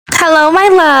Hello, my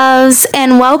loves,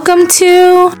 and welcome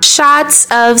to Shots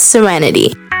of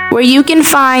Serenity, where you can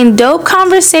find dope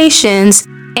conversations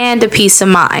and a peace of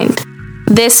mind.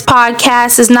 This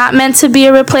podcast is not meant to be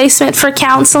a replacement for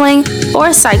counseling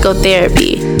or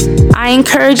psychotherapy. I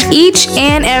encourage each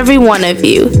and every one of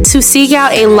you to seek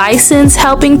out a licensed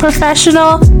helping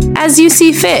professional as you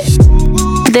see fit.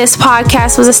 This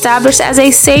podcast was established as a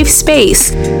safe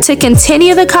space to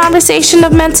continue the conversation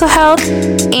of mental health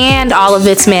and all of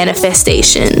its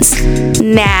manifestations.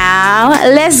 Now,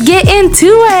 let's get into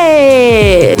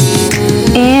it.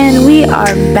 And we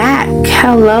are back.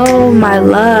 Hello, my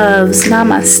loves.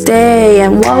 Namaste,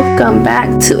 and welcome back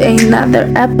to another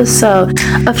episode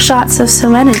of Shots of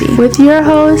Serenity with your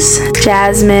host,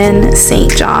 Jasmine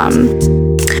St. John.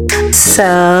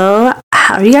 So,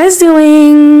 how are you guys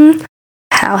doing?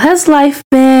 How has life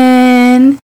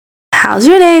been? How's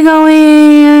your day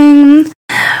going?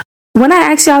 When I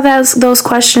ask y'all those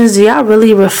questions, do y'all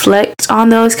really reflect on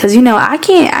those? Because I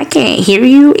can't hear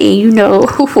you, and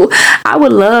I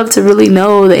would love to really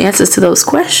know the answers to those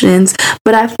questions.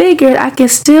 But I figured I can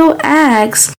still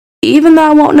ask, even though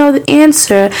I won't know the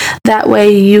answer. That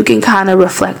way you can kind of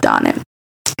reflect on it.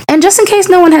 And just in case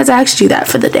no one has asked you that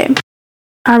for the day.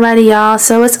 Alrighty, y'all.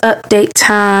 So it's update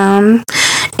time.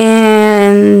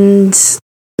 And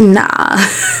I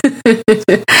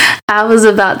was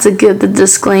about to give the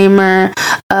disclaimer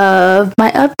of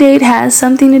my update has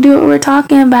something to do with what we're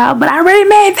talking about, but I already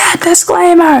made that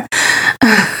disclaimer.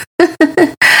 I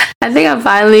think I'm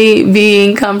finally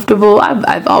being comfortable.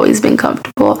 I've always been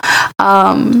comfortable.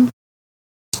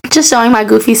 Just showing my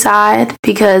goofy side,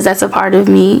 because that's a part of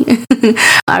me.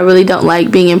 I really don't like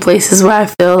being in places where I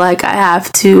feel like I have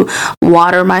to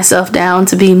water myself down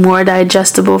to be more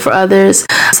digestible for others.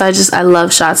 So I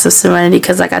love Shots of Serenity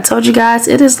because, like I told you guys,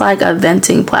 it is like a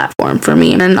venting platform for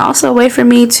me, and also a way for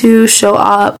me to show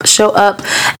up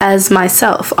as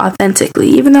myself authentically,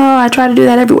 even though I try to do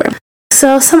that everywhere.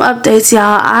 So some updates,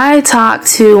 y'all. I talked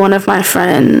to one of my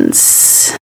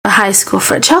friends, a high school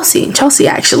friend, Chelsea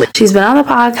actually. She's been on the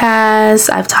podcast.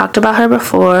 I've talked about her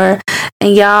before,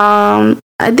 and y'all,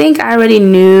 I think I already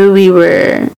knew we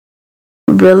were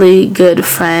really good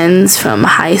friends from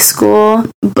high school,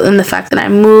 but in the fact that I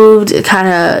moved, it kind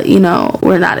of, we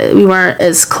weren't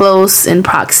as close in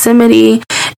proximity,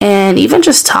 and even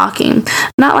just talking,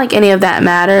 not like any of that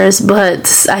matters,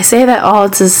 but I say that all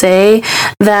to say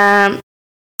that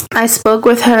I spoke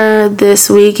with her this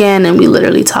weekend, and we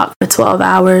literally talked for 12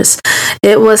 hours.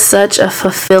 It was such a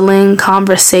fulfilling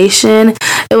conversation.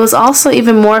 It was also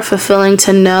even more fulfilling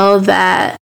to know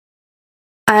that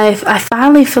I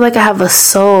finally feel like I have a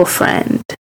soul friend.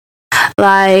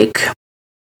 Like,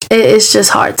 it's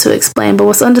just hard to explain, but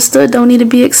what's understood don't need to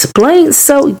be explained.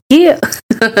 So yeah.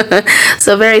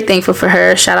 So very thankful for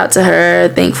her. Shout out to her.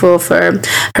 Thankful for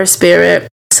her spirit.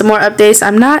 Some more updates.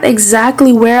 I'm not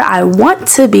exactly where I want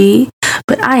to be,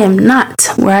 but I am not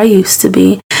where I used to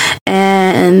be.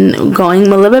 And going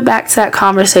a little bit back to that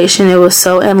conversation, it was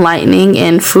so enlightening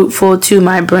and fruitful to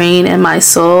my brain and my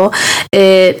soul.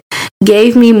 It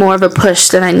gave me more of a push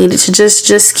that I needed to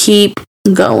just keep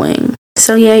going.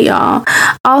 So yeah, y'all.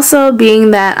 Also,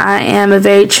 being that I am a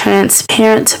very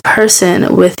transparent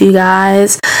person with you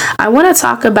guys, I want to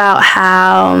talk about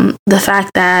how the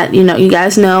fact that, you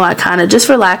guys know, I kind of, just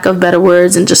for lack of better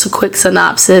words and just a quick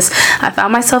synopsis, I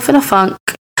found myself in a funk.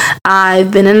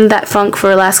 I've been in that funk for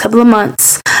the last couple of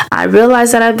months. I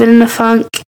realized that I've been in a funk,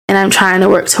 and I'm trying to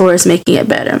work towards making it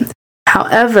better.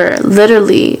 However,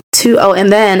 literally,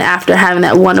 and then after having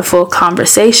that wonderful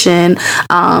conversation,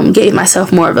 gave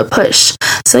myself more of a push.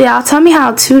 So y'all, tell me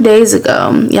how 2 days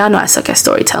ago, y'all know I suck at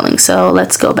storytelling, so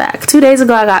let's go back. 2 days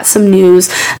ago, I got some news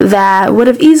that would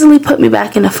have easily put me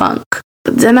back in a funk.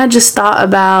 But then I just thought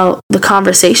about the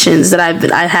conversations that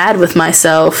I had with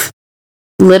myself,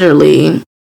 literally,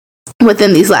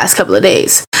 within these last couple of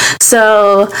days.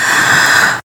 So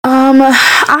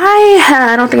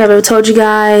I don't think I've ever told you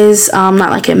guys, not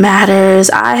like it matters.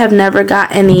 I have never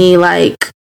got any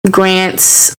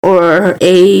grants or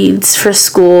aids for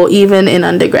school, even in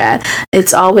undergrad.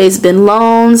 It's always been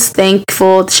loans.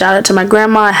 Thankful. Shout out to my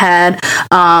grandma. I had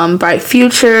Bright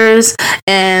Futures,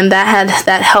 and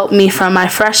that helped me from my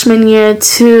freshman year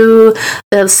to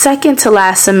the second to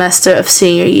last semester of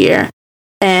senior year.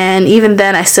 And even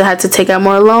then, I still had to take out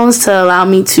more loans to allow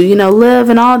me to, live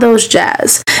and all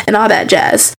that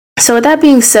jazz. So with that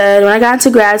being said, when I got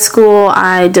into grad school,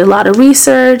 I did a lot of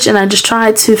research and I just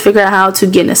tried to figure out how to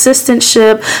get an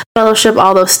assistantship, fellowship,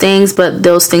 all those things, but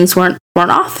those things weren't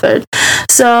offered.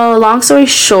 So long story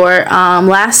short,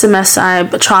 last semester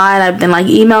I've been like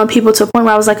emailing people to a point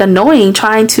where I was like annoying,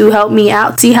 trying to help me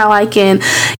out, see how I can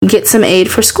get some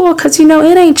aid for school, because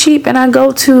it ain't cheap, and I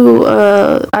go to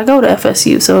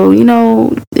FSU, so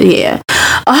yeah.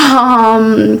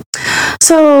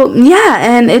 So yeah,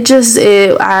 and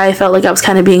I felt like I was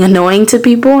kind of being annoying to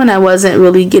people and I wasn't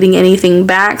really getting anything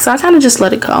back, so I kind of just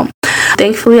let it go.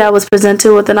 Thankfully, I was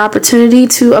presented with an opportunity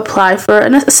to apply for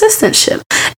an assistantship.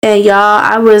 And y'all,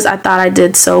 I thought I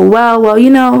did so well. Well,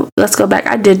 let's go back.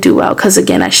 I did do well because,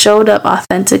 again, I showed up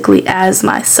authentically as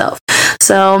myself.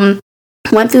 So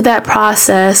went through that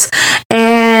process,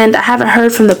 and I haven't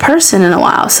heard from the person in a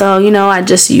while. So, I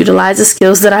just utilize the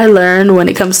skills that I learned when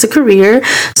it comes to career.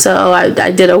 So I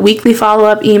did a weekly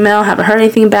follow-up email, haven't heard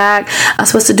anything back. I was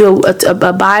supposed to do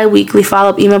a bi-weekly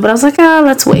follow-up email, but I was like,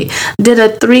 let's wait. Did a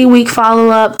 3-week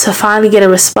follow-up to finally get a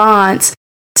response,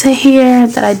 to hear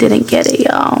that I didn't get it,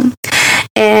 y'all.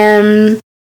 And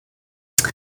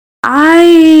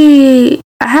I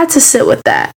had to sit with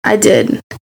that. I did.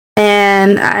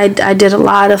 And I did a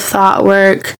lot of thought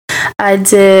work. I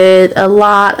gave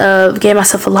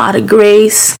myself a lot of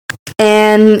grace.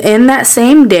 And in that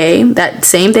same day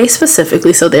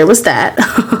specifically, so there was that,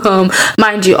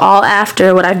 mind you, all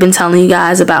after what I've been telling you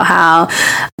guys about how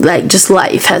just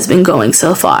life has been going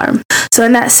so far. So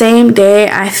in that same day,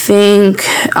 I think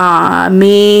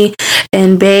me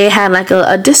and Bae had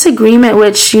a disagreement,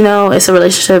 which, it's a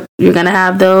relationship, you're gonna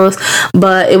have those,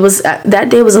 but that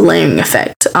day was a layering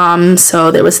effect. So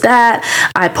there was that.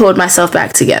 I pulled myself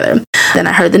back together. Then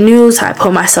I heard the news, I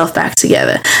pulled myself back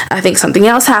together. I think something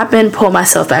else happened, pulled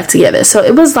myself back together. So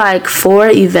it was 4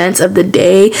 events of the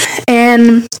day,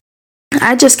 and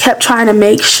I just kept trying to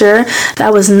make sure that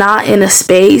I was not in a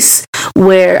space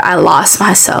where I lost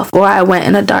myself or I went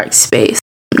in a dark space.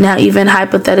 Now, even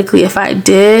hypothetically, if I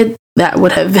did, that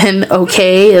would have been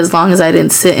okay as long as I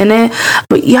didn't sit in it.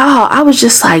 But y'all, I was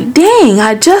just like, dang,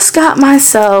 I just got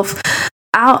myself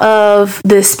out of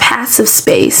this passive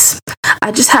space.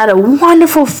 I just had a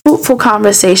wonderful, fruitful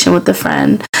conversation with a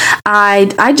friend.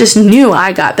 I just knew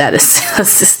I got that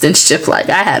assistantship.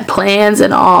 I had plans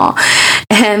and all.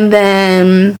 And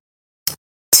then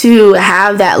to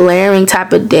have that layering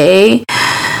type of day,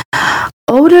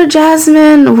 older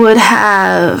Jasmine would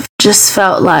have just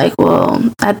felt like,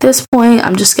 well, at this point,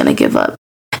 I'm just going to give up.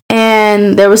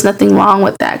 And there was nothing wrong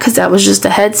with that, because that was just the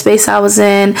headspace I was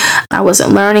in. I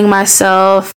wasn't learning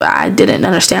myself. I didn't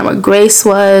understand what grace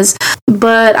was.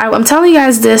 But I'm telling you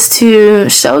guys this to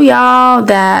show y'all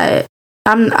that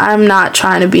I'm not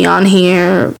trying to be on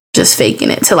here just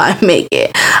faking it till I make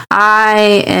it.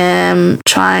 I am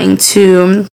trying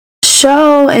to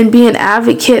show and be an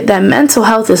advocate that mental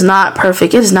health is not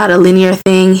perfect. It is not a linear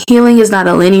thing. Healing is not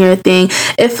a linear thing.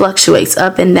 It fluctuates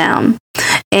up and down.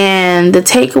 And the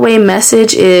takeaway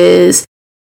message is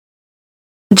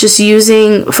just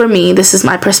for me, this is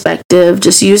my perspective,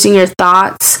 just using your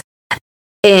thoughts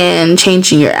and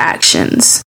changing your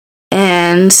actions.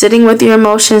 And sitting with your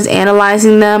emotions,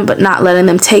 analyzing them, but not letting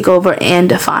them take over and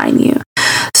define you.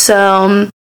 So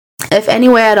if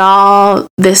anyway at all,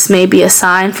 this may be a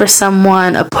sign for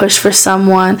someone, a push for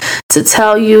someone to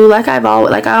tell you, like I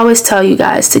always tell you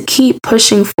guys, to keep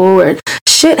pushing forward.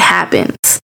 Shit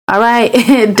happens. All right.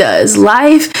 It does.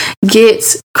 Life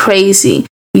gets crazy.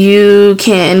 You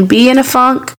can be in a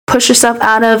funk, push yourself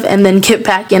out of, and then get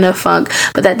back in a funk.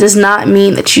 But that does not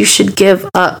mean that you should give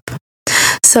up.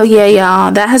 So yeah,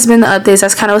 y'all, that has been the updates.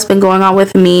 That's kind of what's been going on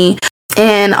with me.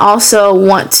 And also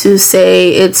want to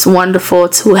say it's wonderful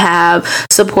to have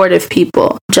supportive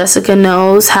people. Jessica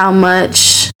knows how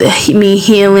much me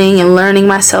healing and learning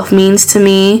myself means to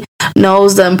me,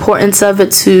 knows the importance of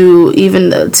it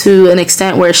to an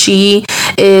extent where she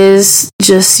is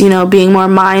just, being more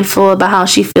mindful about how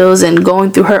she feels and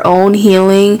going through her own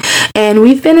healing. And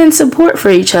we've been in support for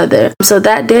each other. So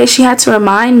that day she had to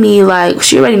remind me,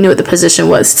 she already knew what the position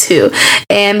was too.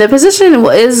 And the position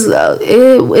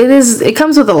it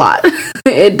comes with a lot.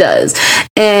 It does.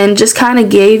 And just kind of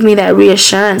gave me that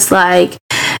reassurance,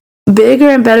 bigger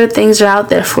and better things are out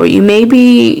there for you.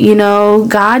 Maybe,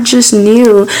 God just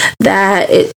knew that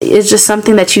it's just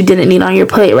something that you didn't need on your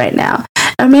plate right now.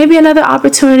 Or maybe another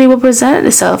opportunity will present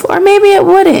itself, or maybe it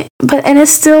wouldn't, and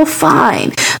it's still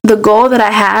fine. The goal that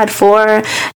I had for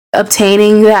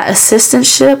obtaining that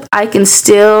assistantship, I can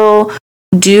still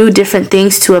do different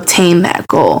things to obtain that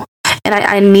goal. And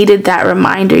I needed that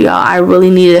reminder, y'all. I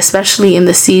really needed, especially in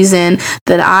the season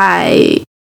that I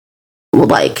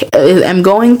am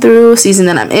going through, season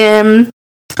that I'm in,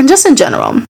 and just in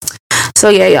general. So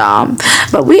yeah, y'all.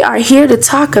 But we are here to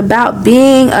talk about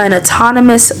being an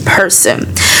autonomous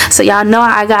person. So y'all know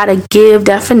I gotta give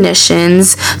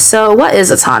definitions. So what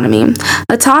is autonomy?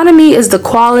 Autonomy is the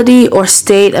quality or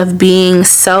state of being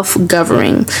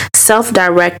self-governing,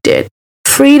 self-directed,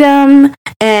 freedom,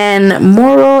 and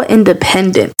moral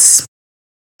independence.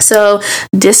 So,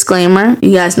 disclaimer,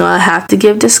 you guys know I have to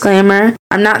give disclaimer.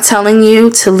 I'm not telling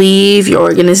you to leave your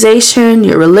organization,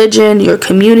 your religion, your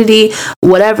community,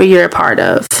 whatever you're a part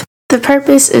of. The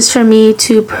purpose is for me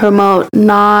to promote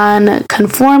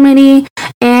non-conformity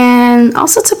and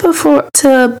also to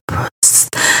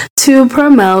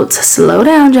promote, slow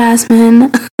down,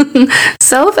 Jasmine,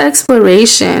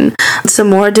 self-exploration. Some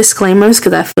more disclaimers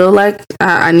because I feel like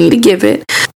I need to give it.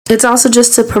 It's also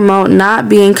just to promote not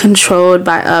being controlled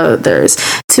by others,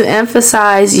 to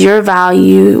emphasize your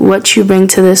value, what you bring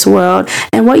to this world,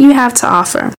 and what you have to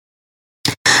offer.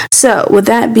 So, with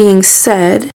that being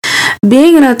said,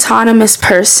 being an autonomous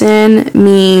person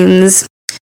means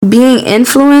being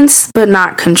influenced but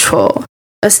not controlled.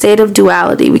 A state of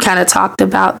duality. We kind of talked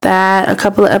about that a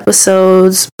couple of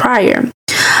episodes prior.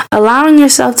 Allowing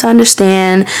yourself to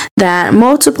understand that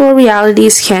multiple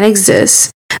realities can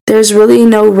exist. There's really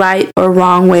no right or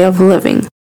wrong way of living.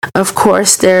 Of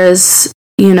course, there's,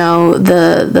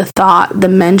 the thought, the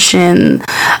mention,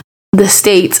 the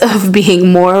state of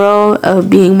being moral, of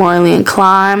being morally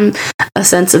inclined, a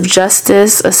sense of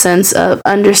justice, a sense of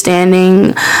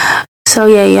understanding. So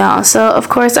yeah, y'all. So of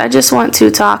course, I just want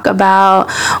to talk about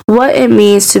what it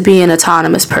means to be an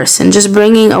autonomous person. Just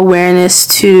bringing awareness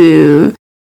to,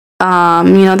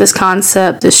 this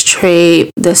concept, this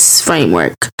trait, this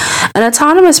framework. An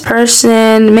autonomous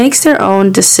person makes their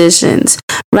own decisions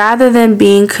rather than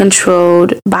being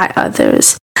controlled by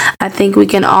others. I think we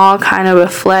can all kind of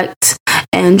reflect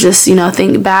and just,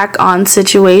 think back on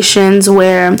situations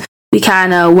where we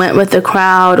kind of went with the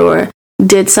crowd or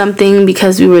did something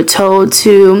because we were told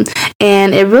to,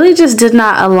 and it really just did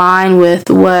not align with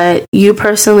what you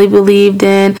personally believed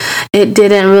in. It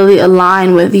didn't really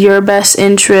align with your best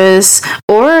interests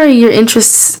or your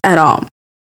interests at all.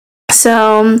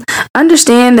 So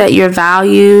understand that your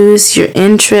values, your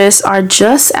interests are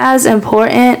just as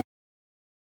important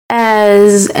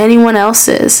as anyone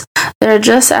else's. They're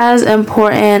just as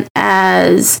important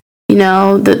as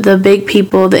the big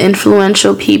people, the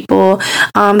influential people.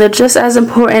 They're just as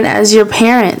important as your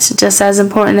parents, just as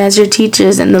important as your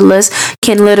teachers, and the list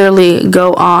can literally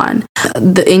go on.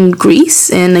 In Greece,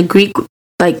 in the Greek,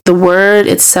 the word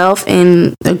itself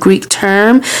in a Greek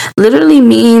term literally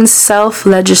means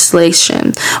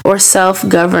self-legislation or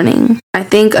self-governing. I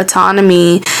think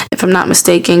autonomy, if I'm not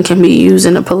mistaken, can be used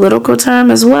in a political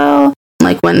term as well.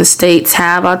 Like when the states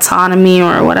have autonomy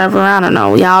or whatever, I don't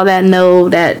know. Y'all that know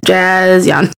that jazz,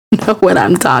 y'all know what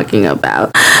I'm talking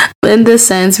about. But in this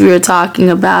sense, we were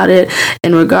talking about it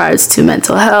in regards to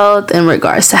mental health, in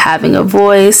regards to having a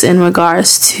voice, in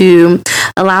regards to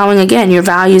allowing, again, your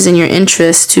values and your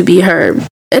interests to be heard.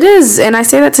 It is, and I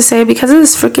say that to say because it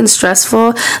is freaking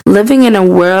stressful living in a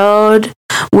world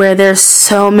where there's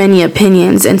so many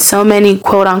opinions and so many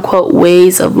quote unquote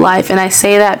ways of life. And I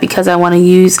say that because I want to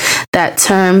use that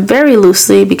term very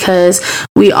loosely because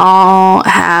we all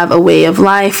have a way of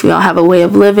life. We all have a way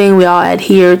of living. We all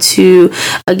adhere to,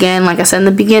 again, like I said in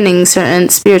the beginning, certain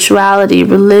spirituality,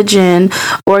 religion,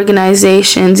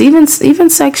 organizations, even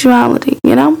sexuality,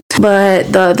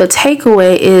 But the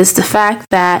takeaway is the fact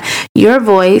that your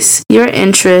voice, your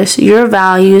interests, your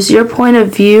values, your point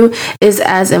of view is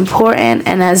as important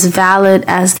and as valid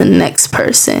as the next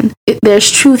person.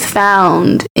 There's truth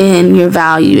found in your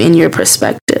value, in your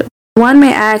perspective. One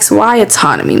may ask, why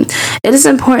autonomy? It is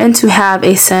important to have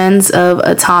a sense of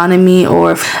autonomy,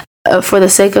 or for the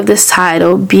sake of this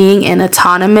title, being an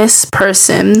autonomous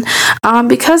person,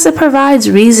 because it provides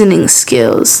reasoning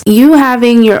skills. You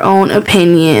having your own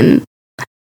opinion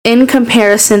in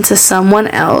comparison to someone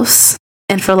else.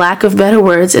 And for lack of better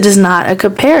words, it is not a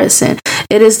comparison.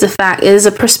 It is it is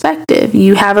a perspective.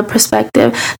 You have a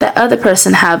perspective, that other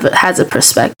person has a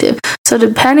perspective. So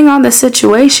depending on the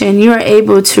situation, you are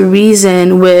able to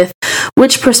reason with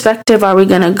which perspective are we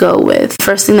going to go with.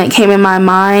 First thing that came in my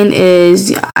mind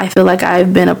is I feel like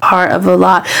I've been a part of a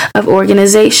lot of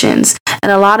organizations.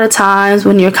 And a lot of times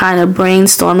when you're kind of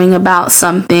brainstorming about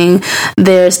something,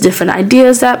 there's different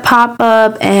ideas that pop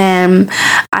up. And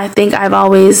I think I've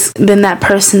always been that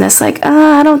person that's like,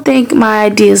 I don't think my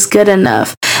idea is good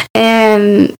enough.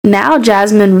 And now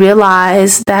Jasmine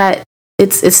realized that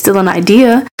it's still an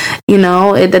idea.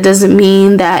 That doesn't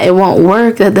mean that it won't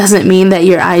work. That doesn't mean that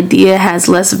your idea has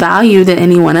less value than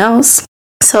anyone else.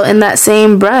 So in that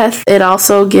same breath, it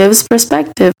also gives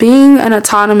perspective. Being an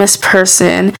autonomous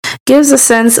person gives a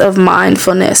sense of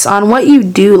mindfulness on what you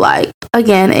do like.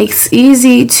 Again, it's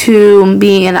easy to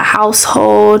be in a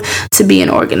household, to be an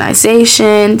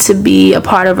organization, to be a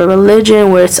part of a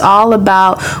religion where it's all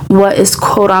about what is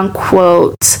quote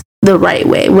unquote the right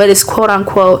way, what is quote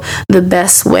unquote the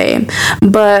best way.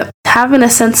 But having a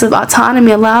sense of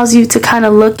autonomy allows you to kind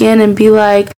of look in and be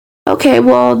like, okay,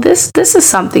 well, this is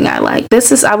something I like.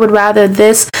 I would rather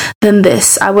this than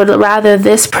this. I would rather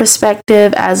this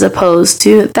perspective as opposed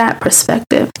to that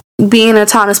perspective. Being an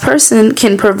autonomous person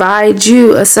can provide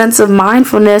you a sense of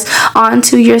mindfulness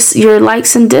onto your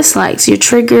likes and dislikes, your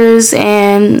triggers,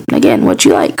 and again, what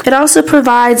you like. It also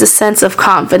provides a sense of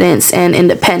confidence and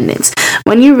independence.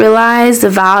 When you realize the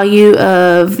value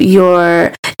of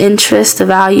your interest, the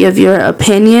value of your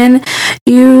opinion,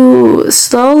 you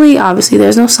slowly, obviously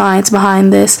there's no science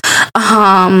behind this,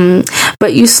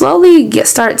 but you slowly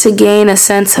start to gain a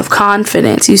sense of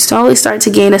confidence. You slowly start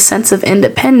to gain a sense of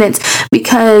independence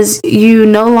because you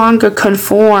no longer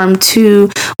conform to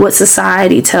what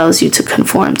society tells you to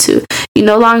conform to. You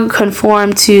no longer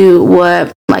conform to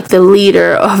what like the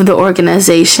leader of the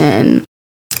organization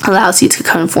allows you to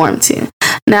conform to.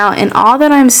 Now, in all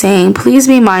that I'm saying, please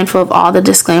be mindful of all the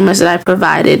disclaimers that I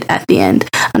provided at the end.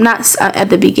 I'm not at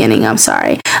the beginning. I'm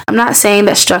sorry. I'm not saying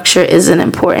that structure isn't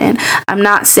important. I'm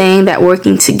not saying that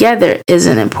working together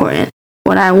isn't important.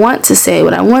 What I want to say,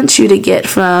 what I want you to get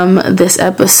from this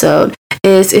episode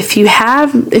is if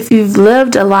you've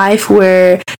lived a life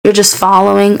where you're just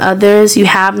following others, you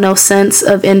have no sense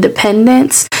of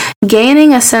independence,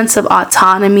 gaining a sense of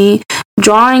autonomy,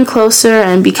 drawing closer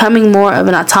and becoming more of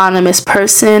an autonomous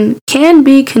person can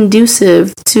be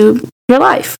conducive to your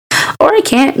life. Or it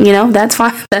can't, that's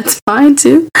fine. That's fine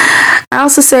too. I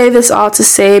also say this all to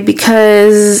say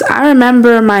because I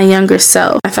remember my younger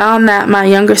self. I found that my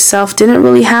younger self didn't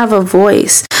really have a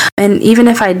voice. And even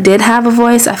if I did have a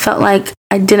voice, I felt like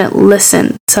I didn't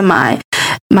listen to my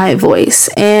voice.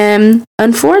 And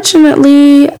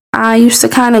unfortunately, I used to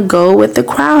kind of go with the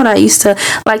crowd. I used to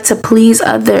like to please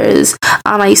others.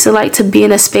 I used to like to be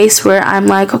in a space where I'm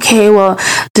like, okay, well,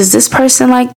 does this person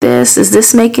like this? Is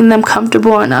this making them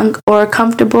comfortable or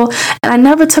comfortable? And I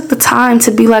never took the time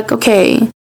to be like, okay,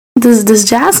 does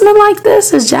Jasmine like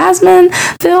this? Does Jasmine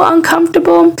feel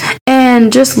uncomfortable?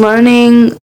 And just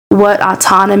learning what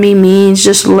autonomy means,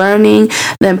 just learning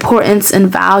the importance and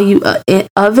value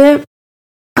of it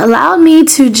allowed me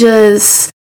to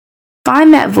just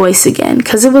find that voice again,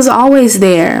 because it was always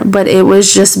there, but it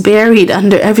was just buried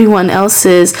under everyone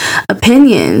else's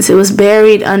opinions. It was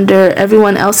buried under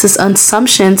everyone else's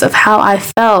assumptions of how I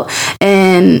felt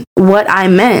and what I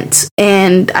meant.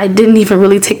 And I didn't even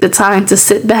really take the time to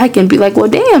sit back and be like, well,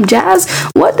 damn, Jazz,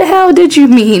 what the hell did you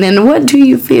mean? And what do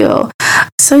you feel?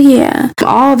 So yeah,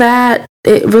 all that,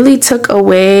 it really took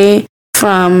away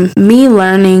from me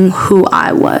learning who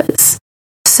I was.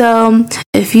 So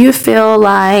if you feel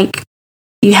like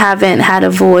you haven't had a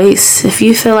voice, if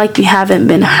you feel like you haven't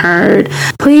been heard,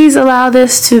 please allow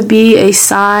this to be a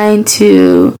sign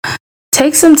to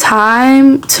take some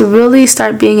time to really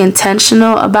start being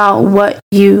intentional about what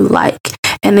you like.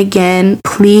 And again,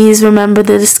 please remember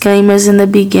the disclaimers in the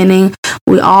beginning.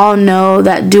 We all know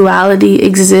that duality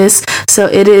exists, so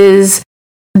it is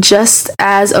just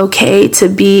as okay to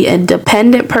be a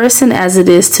dependent person as it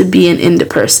is to be an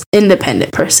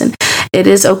independent person. It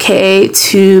is okay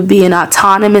to be an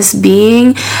autonomous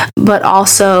being, but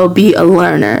also be a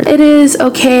learner. It is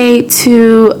okay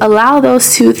to allow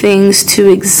those two things to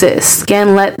exist.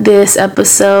 Again, let this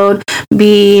episode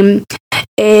be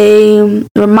a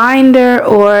reminder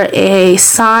or a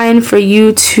sign for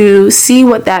you to see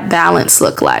what that balance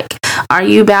look like. Are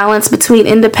you balanced between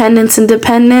independence and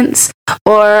dependence?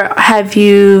 Or have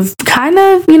you kind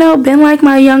of, been like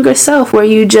my younger self where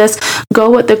you just go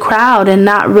with the crowd and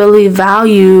not really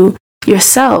value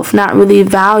yourself, not really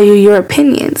value your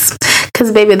opinions?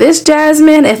 Because baby, this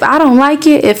Jasmine, if I don't like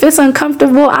it, if it's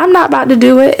uncomfortable, I'm not about to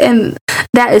do it. And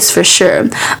that is for sure.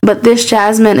 But this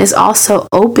Jasmine is also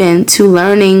open to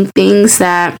learning things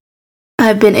that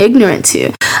I've been ignorant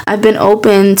to. I've been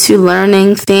open to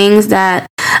learning things that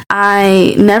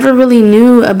I never really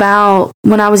knew about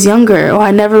when I was younger, or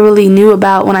I never really knew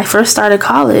about when I first started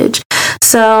college.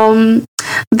 So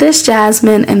this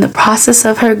Jasmine, in the process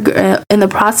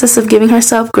of giving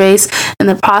herself grace, in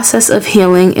the process of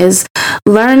healing, is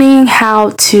learning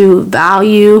how to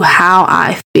value how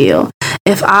I feel.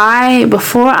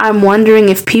 before I'm wondering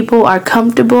if people are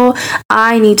comfortable,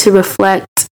 I need to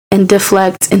reflect and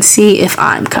deflect and see if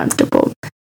I'm comfortable.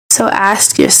 So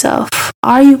ask yourself,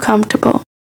 are you comfortable?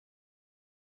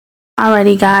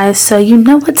 Alrighty, guys, so you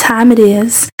know what time it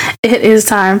is. It is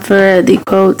time for the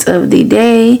quote of the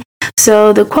day.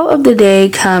 So the quote of the day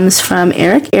comes from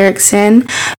Erik Erikson,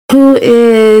 who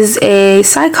is a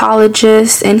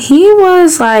psychologist, and he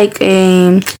was he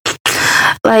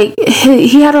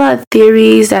had a lot of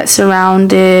theories that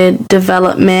surrounded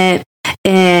development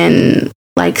and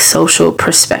social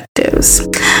perspectives.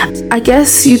 I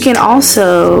guess you can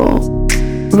also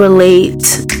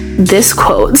relate this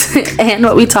quote and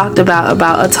what we talked about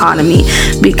autonomy,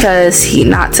 because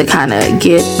not to kind of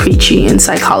get preachy in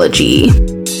psychology,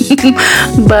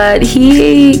 but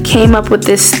he came up with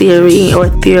this theory, or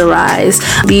theorized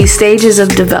these stages of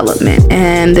development,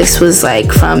 and this was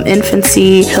from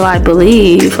infancy till, I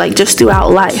believe, just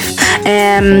throughout life.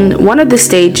 And one of the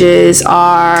stages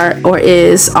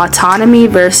is autonomy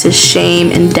versus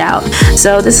shame and doubt.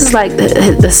 So this is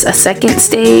a second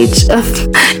stage of,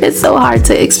 it's so hard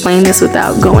to explain this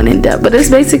without going in depth, but it's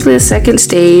basically a second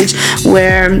stage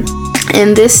where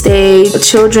in this stage,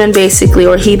 children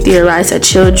he theorized that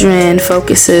children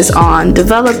focuses on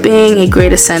developing a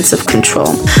greater sense of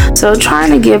control. So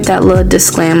trying to give that little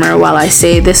disclaimer while I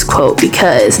say this quote,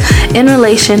 because in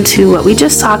relation to what we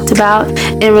just talked about,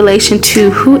 in relation to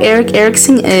who Erik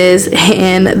Erikson is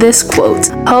and this quote,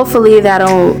 hopefully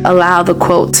that'll allow the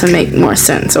quote to make more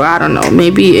sense. Or I don't know,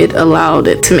 maybe it allowed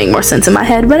it to make more sense in my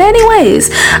head. But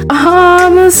anyways,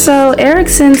 so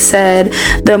Erikson said,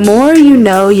 the more you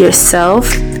know yourself,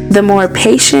 the more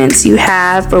patience you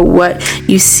have for what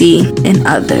you see in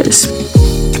others.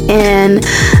 And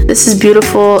this is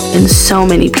beautiful in so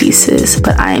many pieces,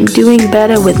 but I am doing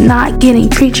better with not getting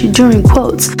preachy during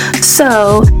quotes.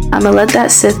 So I'm gonna let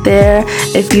that sit there.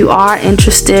 If you are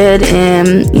interested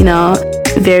in,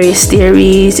 various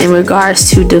theories in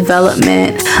regards to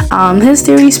development, his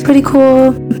theory is pretty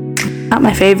cool. Not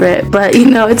my favorite, but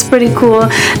it's pretty cool,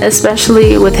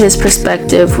 especially with his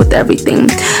perspective with everything.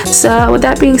 So with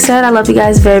that being said, I love you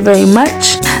guys very, very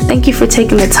much. Thank you for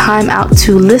taking the time out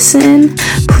to listen.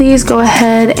 Please go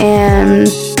ahead, and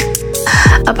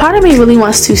a part of me really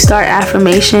wants to start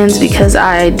affirmations, because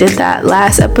I did that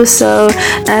last episode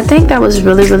and I think that was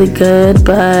really, really good,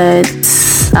 but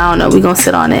I don't know, we're gonna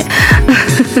sit on it.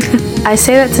 I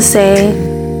say that to say,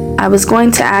 I was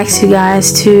going to ask you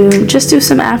guys to just do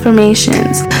some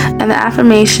affirmations, and the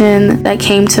affirmation that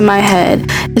came to my head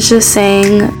is just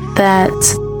saying that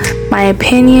my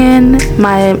opinion,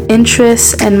 my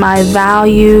interests, and my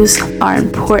values are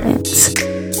important.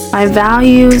 My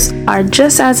values are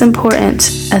just as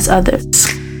important as others.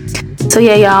 So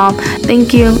yeah, y'all,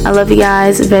 thank you. I love you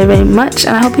guys very, very much,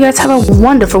 and I hope you guys have a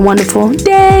wonderful, wonderful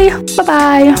day.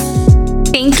 Bye-bye.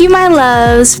 Thank you, my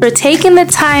loves, for taking the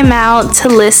time out to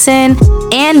listen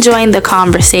and join the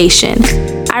conversation.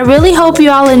 I really hope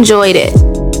you all enjoyed it.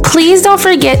 Please don't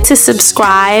forget to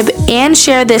subscribe and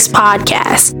share this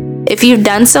podcast. If you've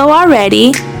done so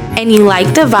already and you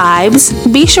like the vibes,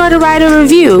 be sure to write a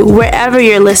review wherever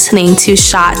you're listening to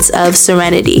Shots of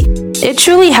Serenity. It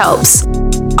truly helps.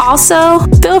 Also,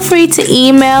 feel free to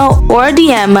email or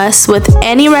DM us with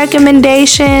any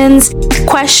recommendations,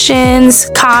 questions,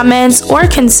 comments, or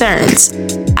concerns.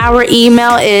 Our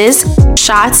email is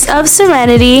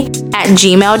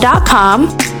shotsofserenity@gmail.com.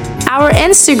 Our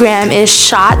Instagram is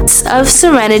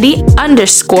shotsofserenity_,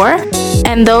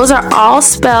 and those are all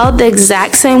spelled the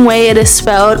exact same way it is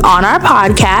spelled on our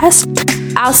podcast.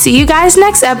 I'll see you guys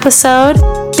next episode.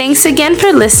 Thanks again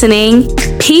for listening.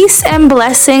 Peace and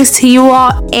blessings to you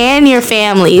all and your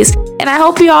families. And I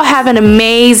hope you all have an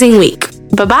amazing week.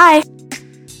 Bye-bye.